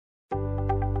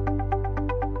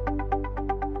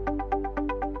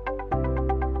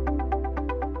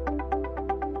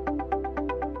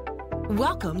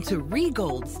Welcome to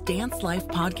Regold's Dance Life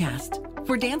Podcast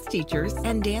for dance teachers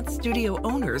and dance studio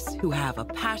owners who have a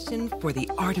passion for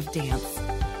the art of dance.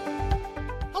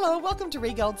 Hello, welcome to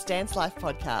Regold's Dance Life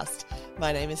Podcast.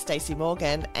 My name is Stacey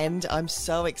Morgan and I'm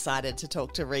so excited to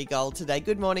talk to Regold today.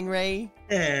 Good morning, Ree.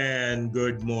 And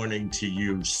good morning to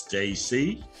you,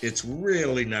 Stacey. It's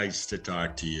really nice to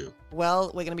talk to you. Well,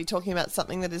 we're going to be talking about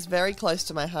something that is very close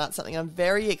to my heart, something I'm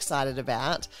very excited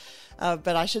about.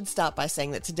 But I should start by saying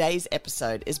that today's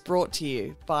episode is brought to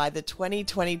you by the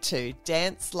 2022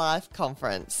 Dance Life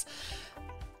Conference.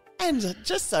 And it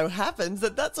just so happens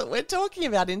that that's what we're talking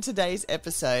about in today's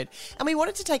episode. And we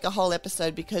wanted to take a whole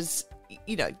episode because,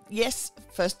 you know, yes,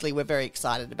 firstly, we're very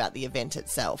excited about the event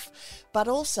itself. But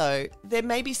also, there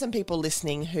may be some people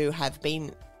listening who have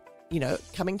been, you know,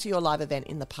 coming to your live event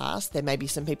in the past. There may be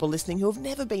some people listening who have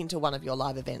never been to one of your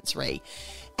live events, Ree.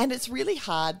 And it's really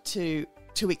hard to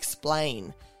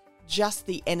explain just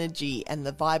the energy and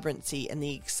the vibrancy and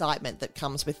the excitement that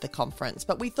comes with the conference.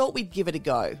 But we thought we'd give it a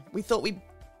go. We thought we'd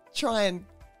try and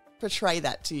portray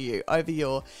that to you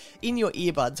in your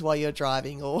earbuds while you're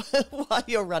driving or while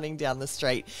you're running down the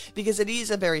street, because it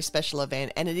is a very special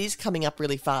event and it is coming up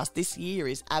really fast. This year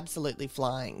is absolutely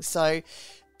flying. So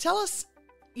tell us,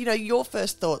 you know, your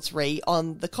first thoughts, Ree,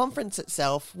 on the conference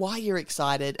itself, why you're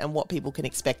excited and what people can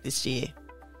expect this year.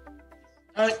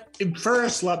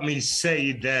 First, let me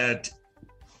say that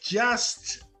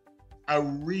just a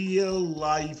real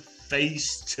life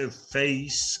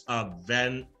face-to-face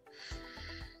event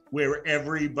where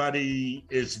everybody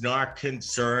is not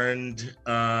concerned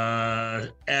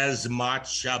as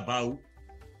much about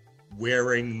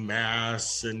wearing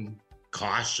masks and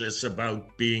cautious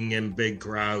about being in big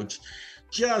crowds.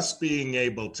 Just being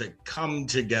able to come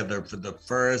together for the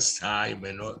first time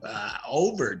in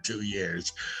over 2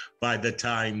 years by the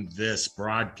time this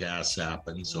broadcast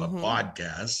happens or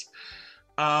podcast.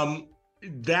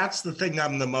 That's the thing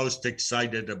I'm the most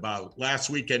excited about. Last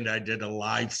weekend, I did a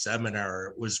live seminar.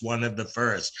 It was one of the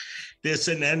first. There's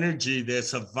an energy,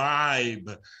 there's a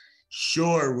vibe.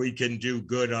 Sure, we can do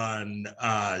good on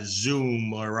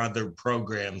Zoom or other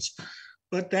programs,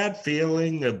 but that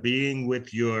feeling of being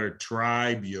with your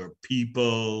tribe, your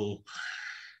people,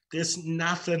 there's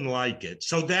nothing like it.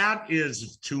 So that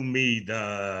is, to me,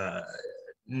 the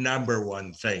number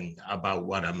one thing about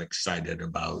what I'm excited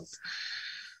about.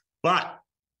 But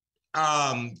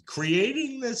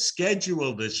creating the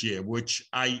schedule this year, which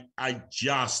I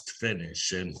just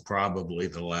finished in probably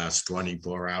the last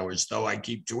 24 hours, though I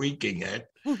keep tweaking it,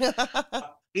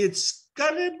 it's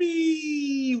going to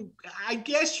be, I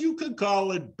guess you could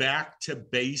call it back to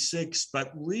basics,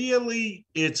 but really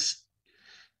it's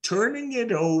turning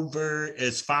it over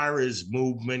as far as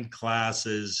movement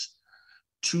classes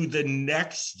to the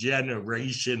next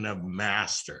generation of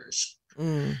masters.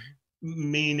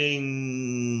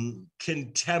 Meaning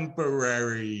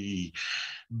contemporary,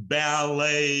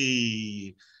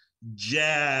 ballet,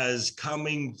 jazz,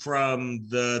 coming from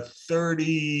the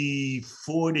 30,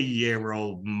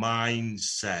 40-year-old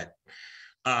mindset,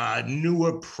 new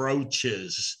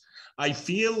approaches. I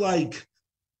feel like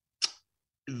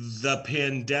the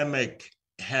pandemic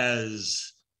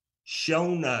has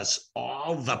shown us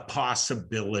all the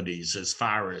possibilities as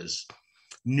far as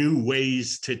new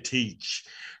ways to teach,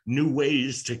 new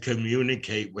ways to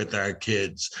communicate with our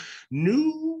kids,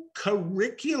 new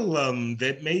curriculum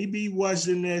that maybe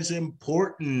wasn't as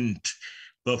important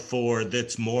before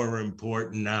that's more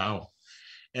important now.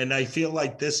 And I feel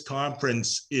like this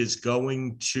conference is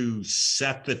going to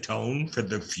set the tone for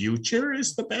the future,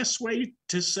 is the best way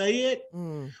to say it,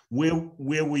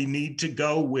 where we need to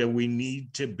go, where we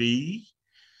need to be,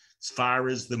 as far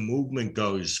as the movement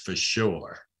goes, for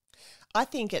sure. I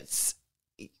think it's,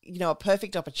 you know, a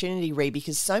perfect opportunity, Ree,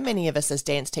 because so many of us as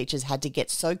dance teachers had to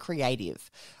get so creative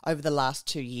over the last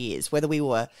 2 years, whether we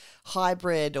were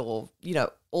hybrid or, you know,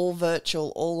 all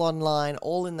virtual, all online,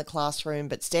 all in the classroom,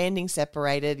 but standing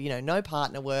separated, you know, no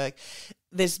partner work.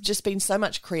 There's just been so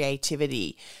much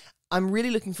creativity. I'm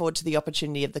really looking forward to the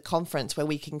opportunity of the conference where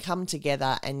we can come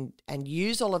together and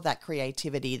use all of that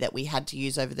creativity that we had to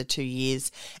use over the 2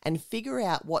 years and figure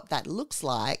out what that looks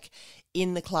like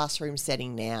in the classroom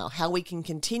setting now, how we can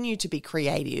continue to be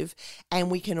creative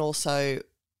and we can also,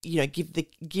 you know, give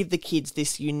the kids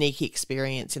this unique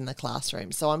experience in the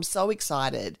classroom. So I'm so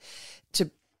excited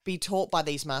to be taught by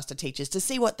these master teachers, to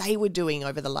see what they were doing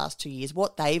over the last 2 years,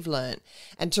 what they've learned,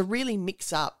 and to really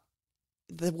mix up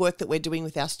the work that we're doing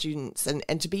with our students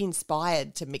and to be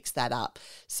inspired to mix that up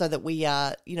so that we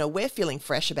are, you know, we're feeling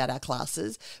fresh about our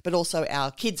classes, but also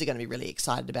our kids are going to be really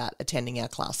excited about attending our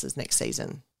classes next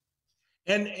season.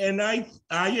 And I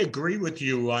agree with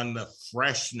you on the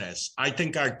freshness. I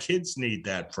think our kids need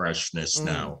that freshness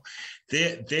now.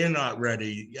 They're not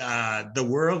ready. The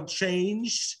world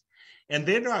changed, and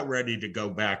they're not ready to go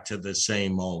back to the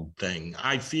same old thing.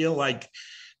 I feel like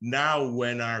now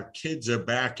when our kids are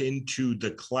back into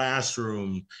the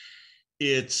classroom,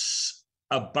 it's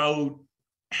about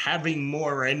having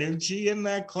more energy in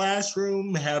that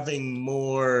classroom, having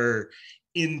more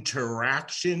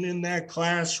interaction in that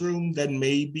classroom than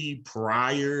maybe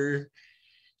prior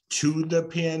to the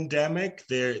pandemic.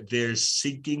 They're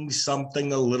seeking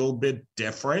something a little bit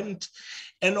different,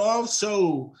 and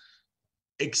also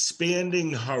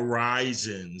expanding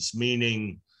horizons,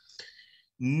 meaning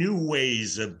new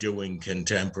ways of doing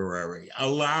contemporary,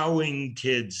 allowing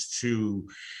kids to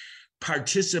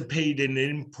participate in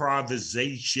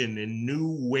improvisation in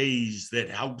new ways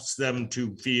that helps them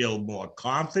to feel more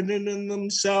confident in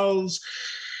themselves,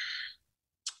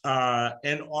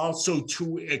 and also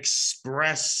to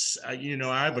express, I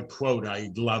have a quote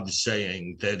I love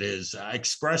saying that is,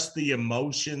 express the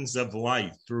emotions of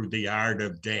life through the art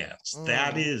of dance.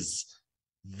 That is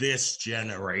this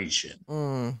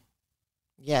generation.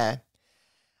 Yeah.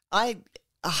 I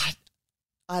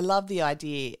love the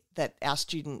idea that our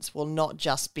students will not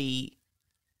just be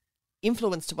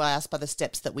influenced by us by the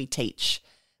steps that we teach,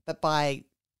 but by,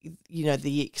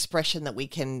 the expression that we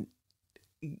can,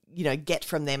 get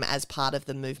from them as part of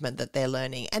the movement that they're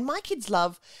learning. And my kids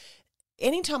love,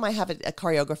 anytime I have a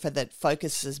choreographer that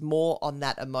focuses more on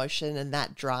that emotion and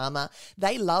that drama,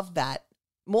 they love that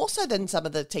more so than some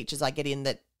of the teachers I get in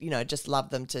that, just love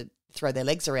them to throw their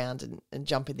legs around and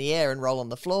jump in the air and roll on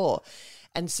the floor.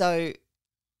 And so,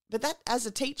 but that, as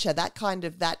a teacher, that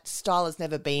style has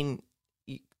never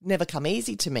come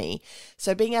easy to me.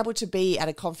 So being able to be at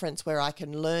a conference where I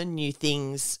can learn new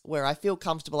things, where I feel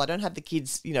comfortable, I don't have the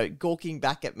kids, gawking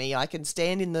back at me. I can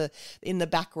stand in the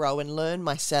back row and learn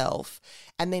myself,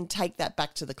 and then take that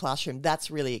back to the classroom.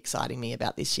 That's really exciting me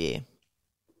about this year.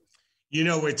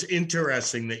 It's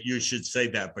interesting that you should say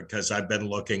that, because I've been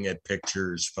looking at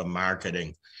pictures for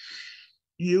marketing.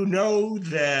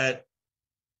 That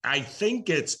I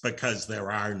think it's because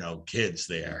there are no kids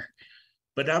there,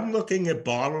 but I'm looking at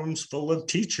ballrooms full of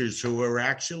teachers who are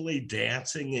actually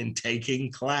dancing and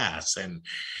taking class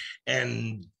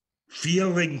and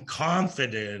feeling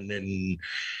confident. And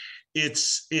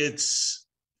it's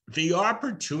the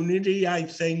opportunity, I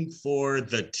think, for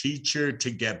the teacher to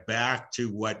get back to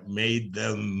what made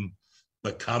them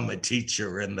become a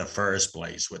teacher in the first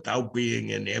place, without being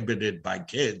inhibited by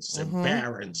kids and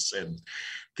parents, and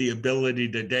the ability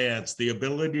to dance, the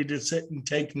ability to sit and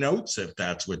take notes if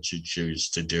that's what you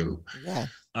choose to do. Yeah.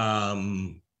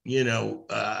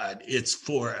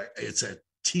 It's a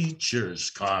teachers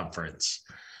conference,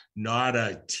 not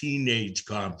a teenage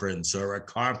conference or a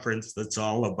conference that's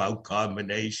all about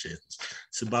combinations.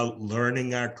 It's about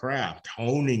learning our craft,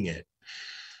 honing it.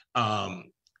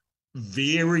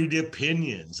 Varied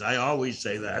opinions. I always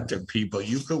say that to people.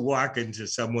 You could walk into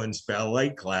someone's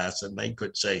ballet class and they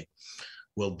could say,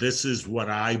 well, this is what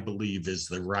I believe is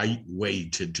the right way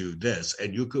to do this.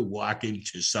 And you could walk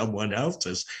into someone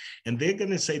else's and they're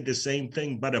going to say the same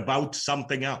thing, but about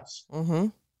something else.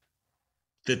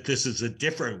 That this is a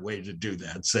different way to do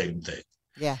that same thing.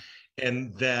 Yeah.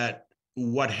 And that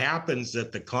what happens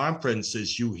at the conference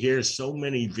is you hear so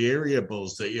many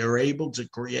variables that you're able to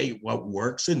create what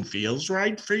works and feels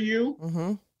right for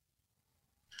you.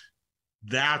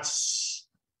 That's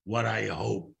what I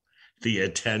hope the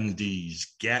attendees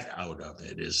get out of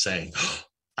it, is saying, oh,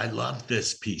 I love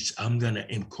this piece. I'm going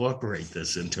to incorporate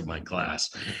this into my class.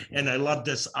 And I love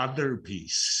this other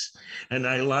piece. And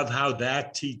I love how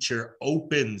that teacher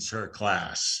opens her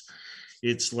class.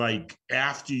 It's like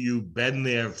after you've been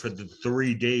there for the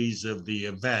 3 days of the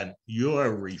event,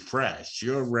 you're refreshed,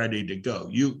 you're ready to go.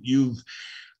 You've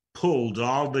pulled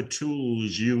all the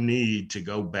tools you need to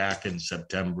go back in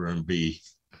September and be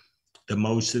the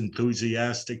most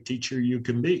enthusiastic teacher you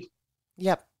can be.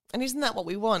 Yep. And isn't that what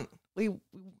we want?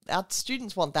 Our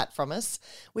students want that from us.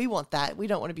 We want that. We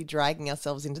don't want to be dragging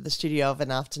ourselves into the studio of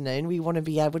an afternoon. We want to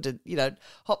be able to,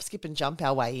 hop, skip and jump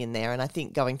our way in there. And I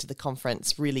think going to the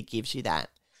conference really gives you that.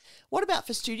 What about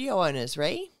for studio owners,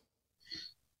 Ree?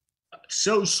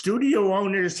 So studio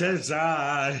owners has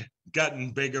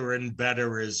gotten bigger and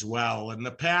better as well. In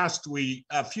the past,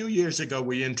 a few years ago,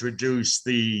 we introduced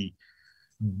the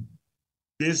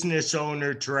business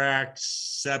owner track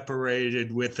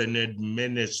separated with an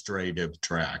administrative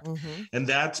track. And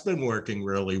that's been working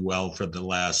really well for the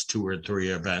last 2 or 3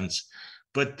 events.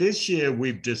 But this year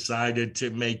we've decided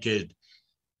to make it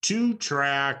 2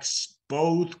 tracks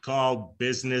both called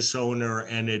business owner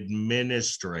and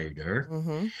administrator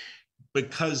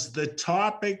because the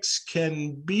topics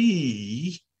can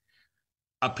be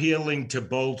appealing to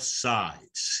both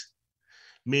sides.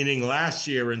 Meaning last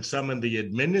year in some of the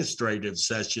administrative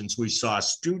sessions, we saw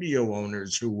studio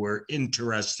owners who were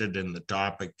interested in the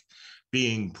topic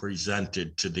being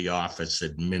presented to the office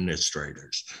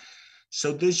administrators.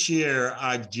 So this year,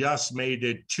 I've just made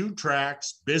it 2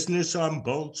 tracks, business on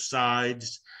both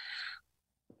sides,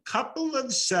 couple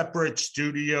of separate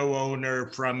studio owner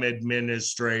from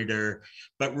administrator,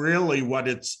 but really what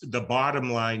the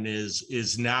bottom line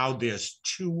is now there's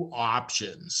 2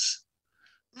 options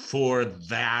for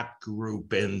that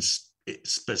group and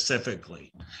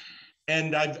specifically.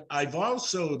 And I've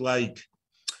also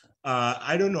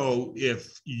I don't know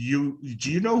if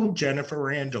do you know who Jennifer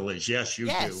Randall is? Yes, you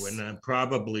do. And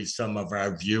probably some of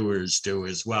our viewers do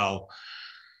as well.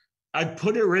 I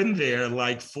put her in there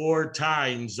 4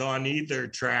 times on either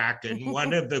track. And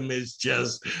one of them is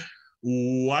just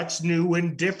what's new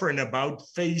and different about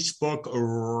Facebook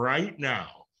right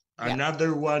now. Yeah.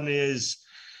 Another one is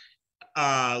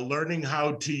learning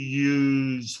how to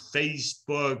use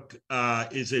Facebook.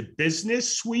 Is it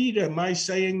Business Suite? Am I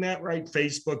saying that right?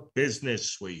 Facebook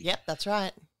Business Suite. Yep, that's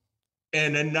right.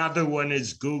 And another one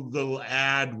is Google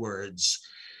AdWords.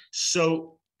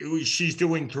 So she's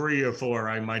doing 3 or 4.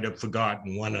 I might have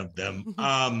forgotten one of them.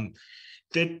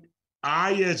 That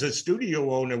I, as a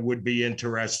studio owner, would be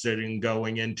interested in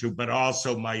going into, but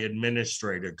also my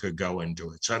administrator could go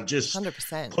into it. So I'm just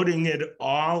 100% putting it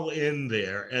all in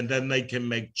there, and then they can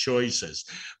make choices.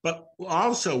 But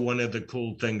also one of the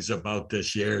cool things about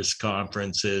this year's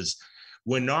conference is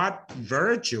we're not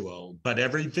virtual, but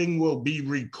everything will be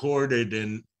recorded,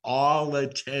 and all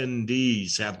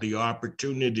attendees have the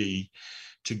opportunity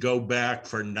to go back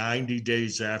for 90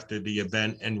 days after the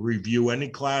event and review any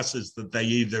classes that they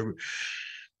either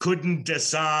couldn't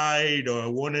decide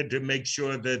or wanted to make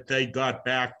sure that they got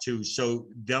back to, so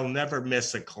they'll never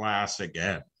miss a class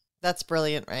again. That's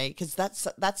brilliant, Ray, because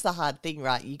that's the hard thing,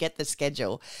 right? You get the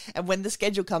schedule, and when the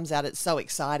schedule comes out, it's so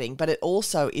exciting, but it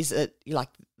also is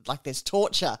like there's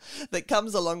torture that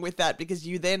comes along with that, because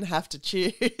you then have to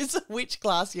choose which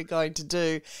class you're going to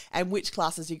do and which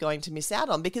classes you're going to miss out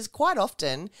on. Because quite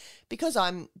often, because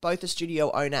I'm both a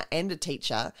studio owner and a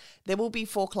teacher, there will be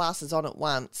 4 classes on at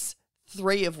once,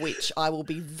 3 of which I will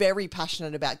be very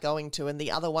passionate about going to, and the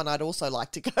other one I'd also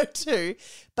like to go to.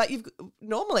 But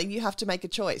normally you have to make a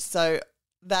choice. So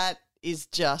that is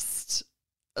just,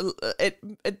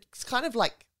 it's kind of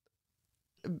like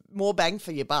more bang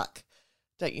for your buck.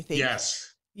 Don't you think?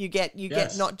 Yes. You get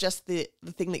not just the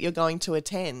thing that you're going to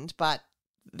attend, but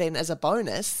then as a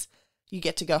bonus, you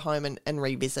get to go home and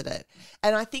revisit it.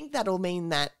 And I think that'll mean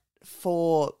that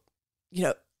for,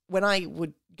 when I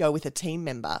would go with a team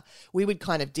member, we would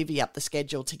kind of divvy up the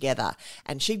schedule together,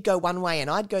 and she'd go one way and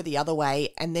I'd go the other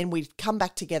way, and then we'd come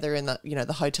back together in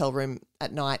the hotel room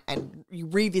at night and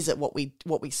revisit what we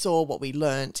saw, what we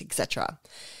learnt, etc.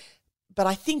 But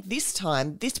I think this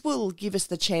time, this will give us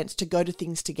the chance to go to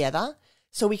things together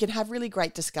so we can have really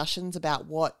great discussions about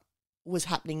what was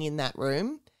happening in that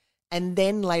room. And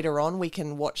then later on, we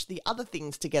can watch the other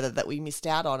things together that we missed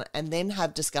out on and then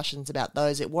have discussions about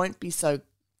those. It won't be so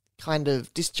kind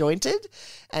of disjointed,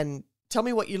 and tell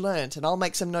me what you learned and I'll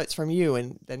make some notes from you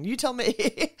and then you tell me.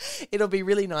 It'll be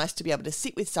really nice to be able to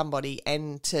sit with somebody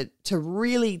and to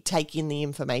really take in the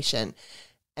information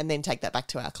and then take that back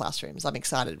to our classrooms. I'm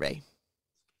excited, Ray.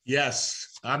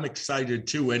 Yes, I'm excited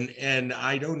too. And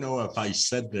I don't know if I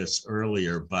said this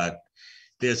earlier, but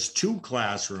there's 2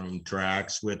 classroom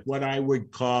tracks with what I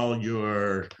would call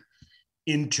your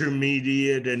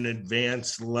intermediate and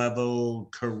advanced level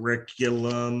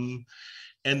curriculum.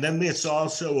 And then there's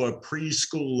also a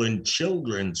preschool and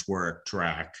children's work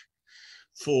track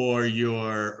for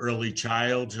your early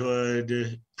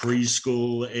childhood,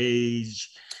 preschool age,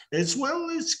 as well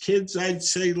as kids, I'd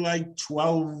say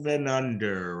 12 and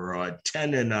under or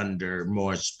 10 and under,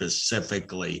 more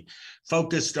specifically,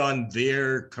 focused on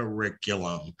their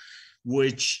curriculum,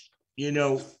 which,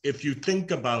 if you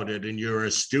think about it and you're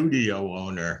a studio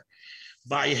owner,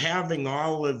 by having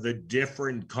all of the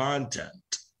different content,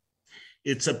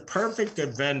 it's a perfect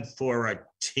event for a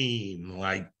team.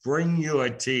 Bring your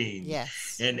team.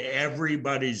 Yes. And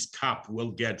everybody's cup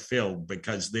will get filled,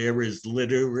 because there is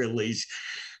literally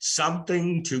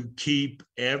something to keep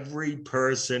every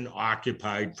person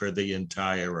occupied for the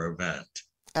entire event.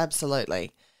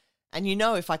 Absolutely. And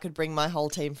if I could bring my whole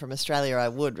team from Australia, I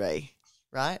would, Ray.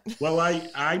 right? Well,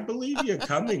 I believe you're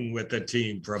coming with a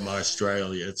team from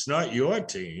Australia. It's not your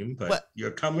team, but Well,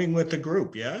 you're coming with a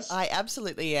group, yes? I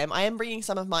absolutely am. I am bringing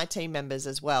some of my team members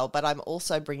as well, but I'm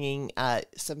also bringing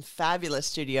some fabulous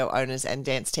studio owners and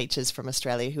dance teachers from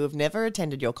Australia who have never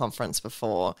attended your conference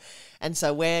before. And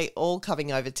so we're all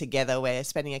coming over together. We're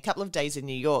spending a couple of days in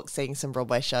New York seeing some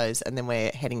Broadway shows, and then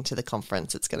we're heading to the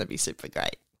conference. It's going to be super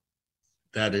great.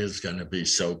 That is going to be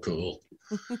so cool.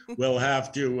 We'll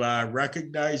have to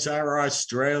recognize our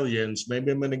Australians.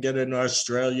 Maybe I'm going to get an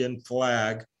Australian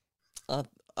flag.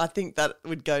 I think that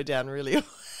would go down really,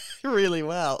 really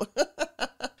well.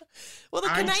 Well,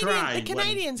 the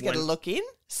Canadians get a look in,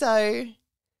 so...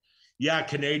 Yeah,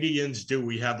 Canadians do.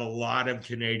 We have a lot of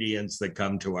Canadians that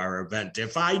come to our event.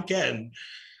 If I can,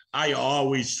 I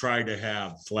always try to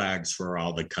have flags for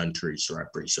all the countries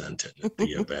represented at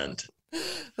the event.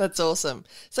 That's awesome.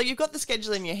 So you've got the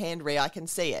schedule in your hand, Rhea. I can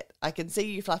see it. I can see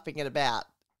you flapping it about,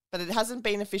 but it hasn't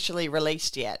been officially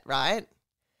released yet, right?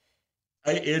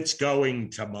 It's going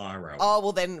tomorrow. Oh,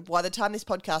 well then by the time this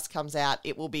podcast comes out,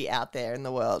 it will be out there in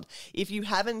the world. If you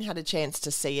haven't had a chance to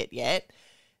see it yet,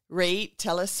 Rhea,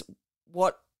 tell us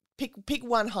pick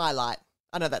one highlight.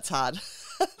 I know that's hard.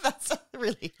 That's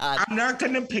really hard. I'm not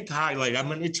going to pick highlight. I'm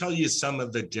going to tell you some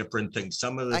of the different things,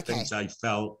 some of the things I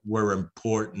felt were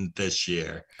important this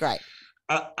year. Great.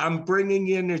 I'm bringing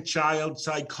in a child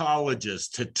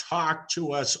psychologist to talk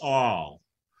to us all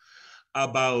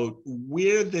about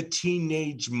where the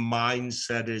teenage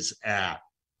mindset is at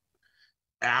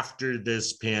after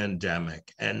this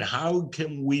pandemic and how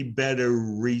can we better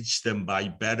reach them by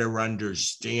better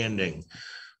understanding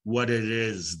what it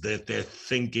is that they're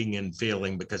thinking and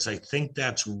feeling, because I think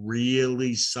that's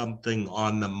really something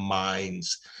on the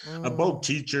minds of both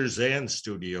teachers and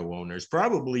studio owners,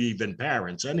 probably even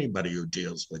parents, anybody who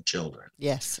deals with children.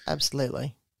 Yes,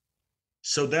 absolutely.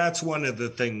 So that's one of the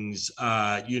things,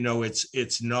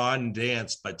 it's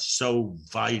non-dance, but so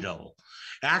vital.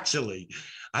 Actually,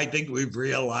 I think we've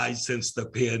realized since the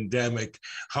pandemic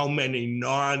how many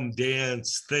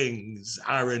non-dance things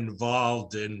are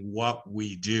involved in what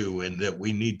we do and that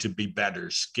we need to be better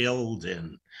skilled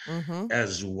in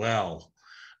as well.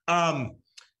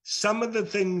 Some of the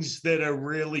things that are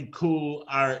really cool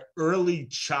are early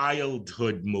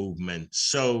childhood movements.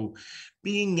 So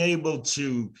being able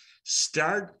to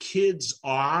start kids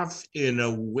off in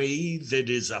a way that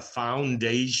is a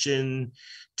foundation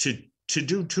to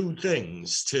do two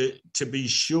things, to be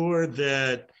sure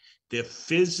that they're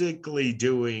physically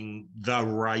doing the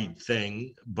right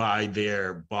thing by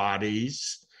their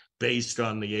bodies based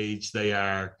on the age they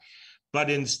are, but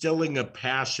instilling a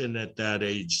passion at that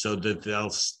age so that they'll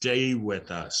stay with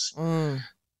us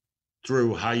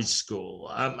through high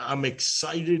school. I'm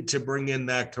excited to bring in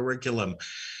that curriculum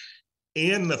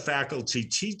and the faculty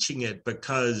teaching it,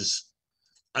 because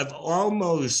I've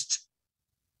almost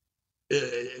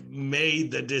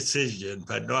made the decision,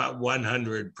 but not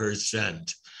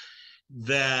 100%,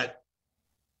 that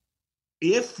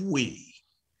if we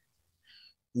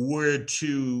were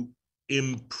to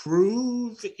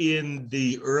improve in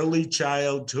the early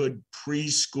childhood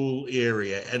preschool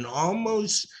area and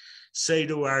almost say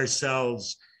to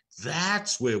ourselves,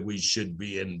 that's where we should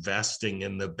be investing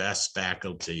in the best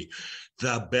faculty,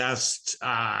 the best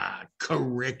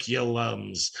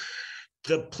curriculums,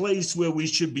 the place where we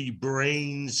should be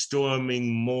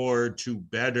brainstorming more to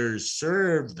better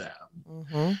serve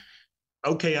them.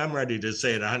 Okay, I'm ready to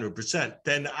say it 100%.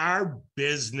 Then our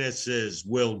businesses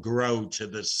will grow to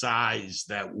the size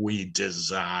that we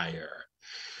desire.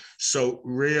 So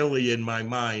really, in my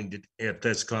mind, at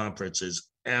this conference is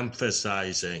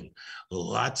emphasizing,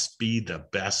 let's be the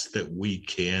best that we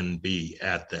can be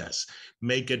at this.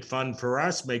 Make it fun for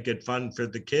us, make it fun for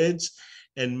the kids,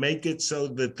 and make it so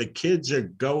that the kids are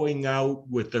going out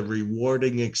with a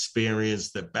rewarding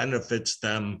experience that benefits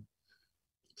them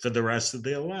for the rest of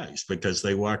their lives because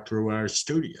they walk through our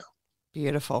studio.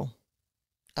 Beautiful.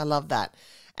 I love that.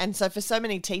 And so for so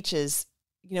many teachers,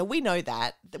 we know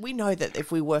that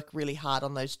if we work really hard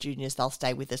on those juniors, they'll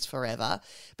stay with us forever.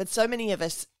 But so many of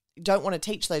us don't want to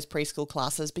teach those preschool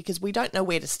classes because we don't know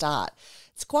where to start.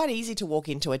 It's quite easy to walk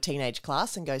into a teenage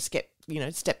class and go step,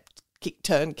 kick,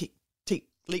 turn, kick,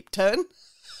 leap, turn.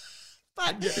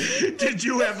 But did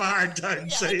you have a hard time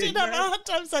saying that? I did have a hard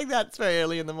time saying that. It's very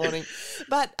early in the morning.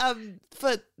 But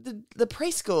for the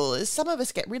preschoolers, some of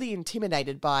us get really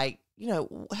intimidated by,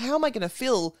 how am I going to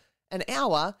fill an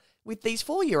hour with these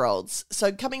 4-year-olds?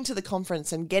 So coming to the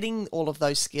conference and getting all of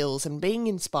those skills and being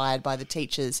inspired by the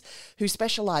teachers who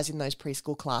specialize in those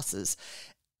preschool classes,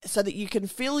 so that you can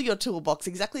fill your toolbox,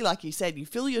 exactly like you said, you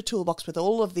fill your toolbox with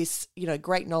all of this,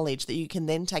 great knowledge that you can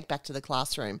then take back to the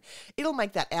classroom. It'll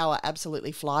make that hour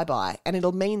absolutely fly by. And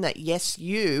it'll mean that, yes,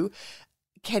 you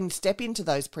can step into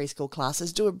those preschool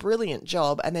classes, do a brilliant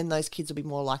job, and then those kids will be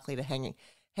more likely to hang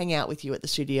out with you at the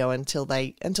studio until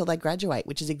they graduate,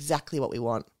 which is exactly what we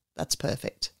want. That's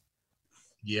perfect.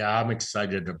 Yeah, I'm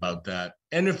excited about that.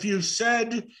 And if you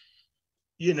said,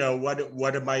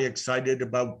 what am I excited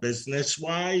about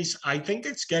business-wise? I think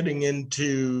it's getting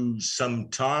into some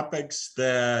topics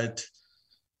that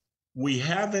we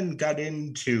haven't got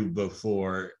into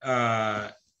before,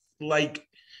 like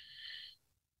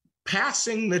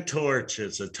passing the torch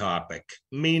is a topic,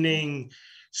 meaning,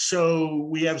 so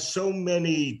we have so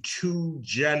many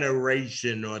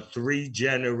 2-generation or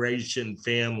 3-generation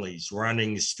families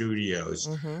running studios.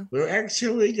 Mm-hmm. We're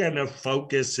actually going to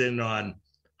focus in on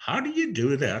how do you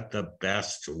do that the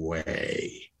best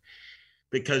way?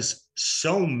 Because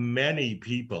so many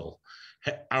people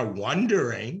are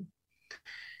wondering,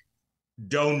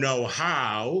 don't know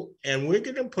how, and we're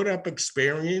going to put up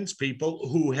experienced people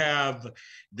who have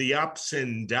the ups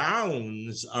and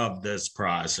downs of this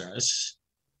process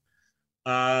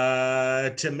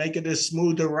to make it a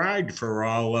smoother ride for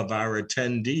all of our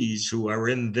attendees who are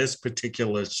in this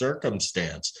particular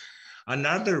circumstance.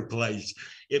 Another place,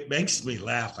 it makes me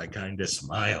laugh, I kind of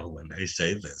smile when I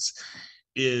say this,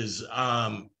 is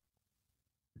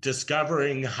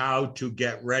discovering how to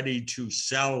get ready to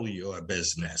sell your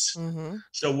business. Mm-hmm.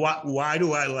 So why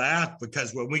do I laugh?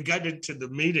 Because when we get into the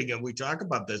meeting and we talk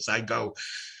about this, I go,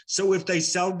 so if they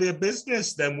sell their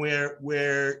business, then they're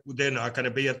not going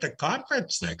to be at the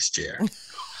conference next year.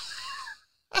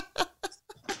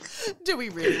 Do we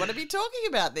really want to be talking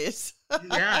about this?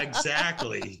 Yeah,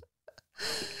 exactly.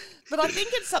 But I think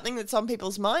it's something that's on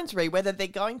people's minds, Ree, whether they're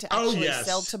going to actually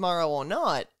sell tomorrow or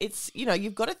not. It's,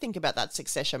 you've got to think about that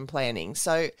succession planning.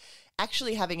 So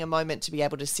actually having a moment to be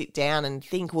able to sit down and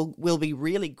think will be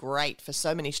really great for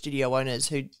so many studio owners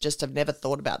who just have never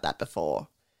thought about that before.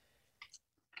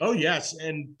 Oh, yes.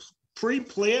 And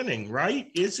pre-planning, right?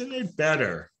 Isn't it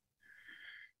better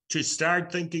to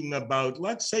start thinking about,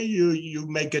 let's say you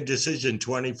make a decision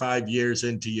 25 years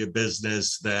into your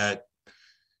business that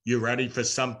you're ready for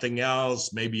something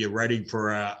else, maybe you're ready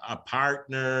for a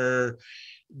partner,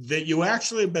 that you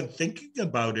actually have been thinking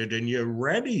about it and you're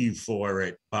ready for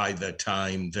it by the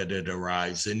time that it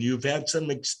arrives, and you've had some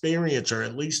experience or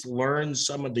at least learned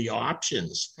some of the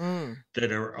options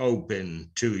that are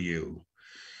open to you.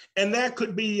 And that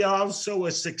could be also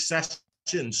a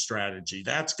succession strategy.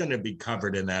 That's going to be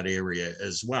covered in that area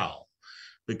as well,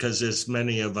 because there's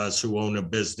many of us who own a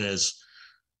business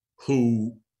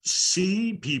who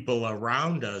see people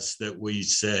around us that we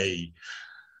say,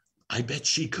 I bet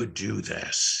she could do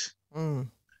this. But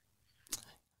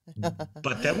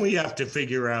then we have to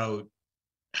figure out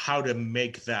how to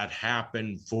make that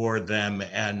happen for them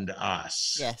and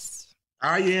us. Yes.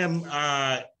 I am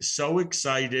so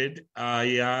excited.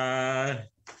 I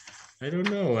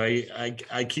don't know.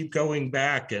 I keep going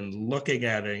back and looking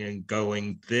at it and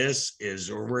going, this is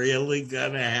really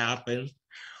going to happen.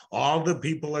 All the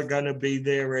people are going to be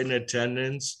there in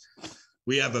attendance.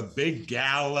 We have a big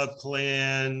gala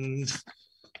planned,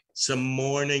 some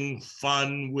morning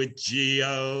fun with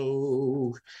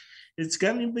Gio. It's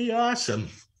going to be awesome.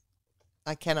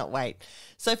 I cannot wait.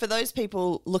 So for those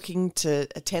people looking to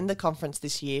attend the conference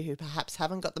this year who perhaps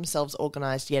haven't got themselves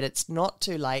organised yet, it's not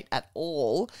too late at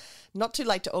all. Not too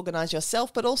late to organise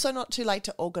yourself, but also not too late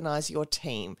to organise your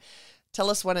team. Tell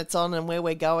us when it's on and where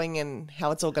we're going and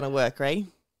how it's all going to work, Ray.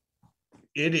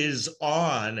 It is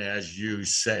on, as you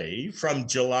say, from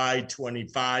July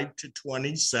 25 to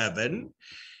 27,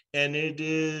 and it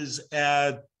is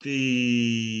at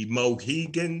the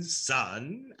Mohegan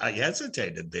Sun. I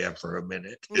hesitated there for a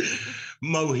minute.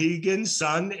 Mohegan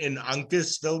Sun in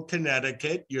Uncasville,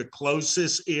 Connecticut. Your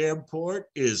closest airport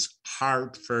is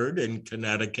Hartford in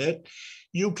Connecticut.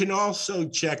 You can also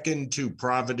check into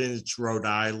Providence, Rhode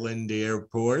Island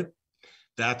Airport.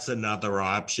 That's another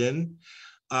option.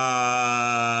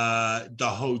 The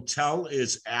hotel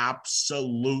is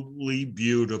absolutely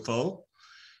beautiful.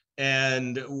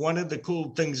 And one of the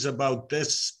cool things about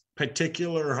this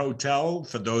particular hotel,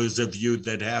 for those of you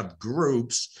that have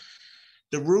groups,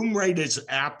 the room rate is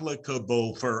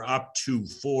applicable for up to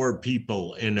 4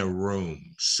 people in a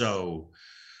room. So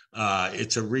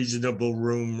it's a reasonable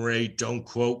room rate. Don't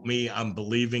quote me. I'm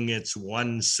believing it's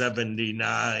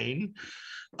 $179.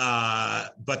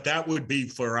 But that would be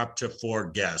for up to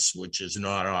 4 guests, which is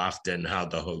not often how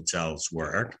the hotels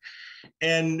work.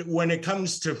 And when it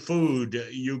comes to food,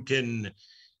 you can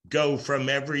go from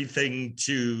everything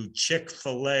to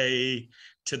Chick-fil-A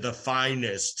to the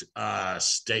finest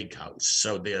steakhouse.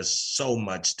 So there's so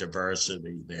much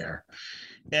diversity there.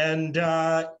 And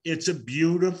it's a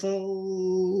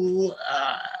beautiful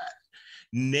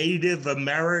Native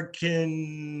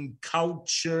American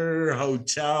culture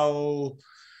hotel.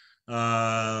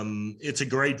 It's a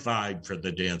great vibe for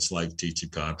the Dance Life Teacher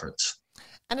Conference.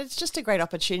 And it's just a great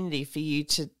opportunity for you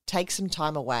to take some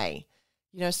time away.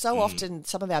 You know, so often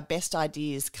some of our best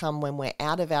ideas come when we're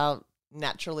out of our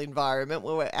natural environment,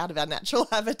 when we're out of our natural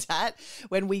habitat.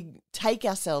 When we take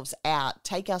ourselves out,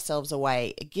 take ourselves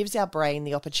away, it gives our brain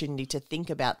the opportunity to think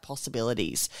about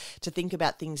possibilities, to think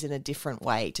about things in a different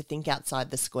way, to think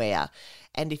outside the square.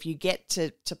 And if you get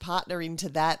to partner into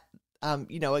that,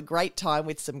 you know, a great time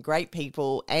with some great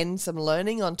people and some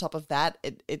learning on top of that,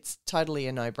 it's totally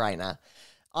a no-brainer.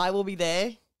 I will be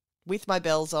there with my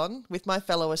bells on, with my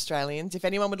fellow Australians. If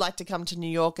anyone would like to come to New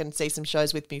York and see some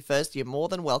shows with me first, you're more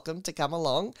than welcome to come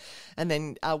along. And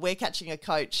then we're catching a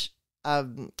coach,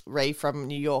 Ree, from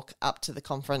New York up to the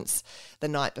conference the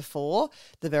night before,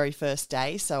 the very first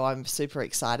day. So I'm super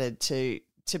excited to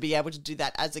be able to do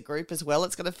that as a group as well.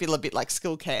 It's going to feel a bit like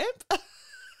school camp.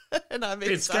 And I'm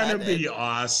excited. It's going to be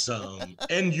awesome.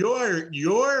 And your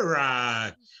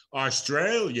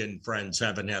Australian friends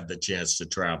haven't had the chance to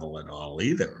travel at all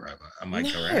either. Am I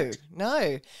correct? No.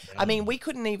 Yeah. I mean, we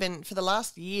couldn't even, for the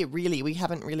last year, really, we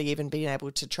haven't really even been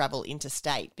able to travel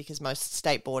interstate because most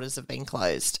state borders have been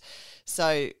closed.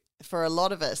 So for a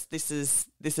lot of us, this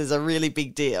is a really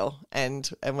big deal, and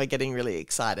we're getting really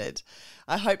excited.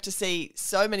 I hope to see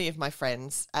so many of my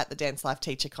friends at the Dance Life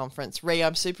Teacher Conference. Ree,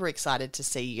 I'm super excited to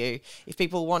see you. If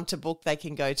people want to book, they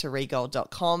can go to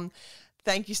reegold.com.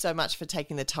 Thank you so much for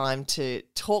taking the time to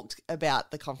talk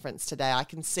about the conference today. I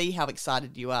can see how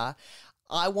excited you are.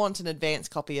 I want an advance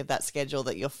copy of that schedule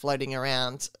that you're floating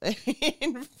around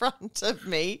in front of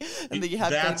me and that you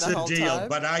have been the whole time.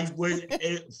 That's a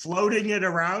deal, but floating it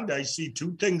around, I see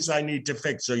two things I need to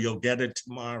fix, so you'll get it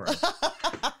tomorrow.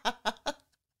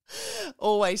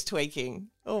 Always tweaking.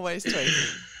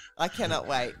 I cannot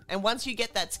wait. And once you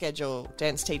get that schedule,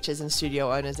 dance teachers and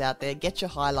studio owners out there, get your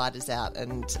highlighters out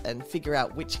and figure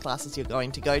out which classes you're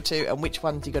going to go to and which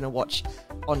ones you're going to watch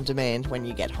on demand when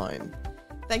you get home.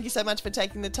 Thank you so much for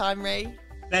taking the time, Ree.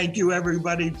 Thank you,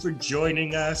 everybody, for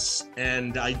joining us.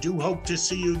 And I do hope to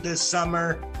see you this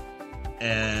summer.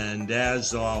 And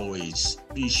as always,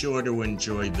 be sure to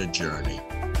enjoy the journey.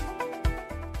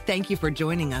 Thank you for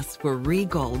joining us for Ree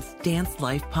Gold's Dance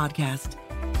Life podcast.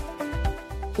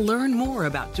 Learn more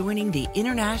about joining the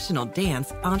International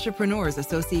Dance Entrepreneurs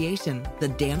Association, the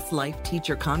Dance Life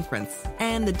Teacher Conference,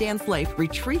 and the Dance Life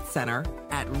Retreat Center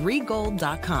at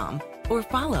reegold.com or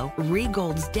follow Ree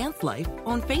Gold's Dance Life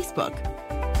on Facebook.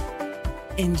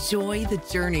 Enjoy the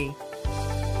journey.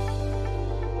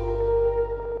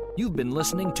 You've been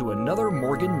listening to another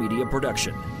Morgan Media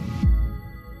production.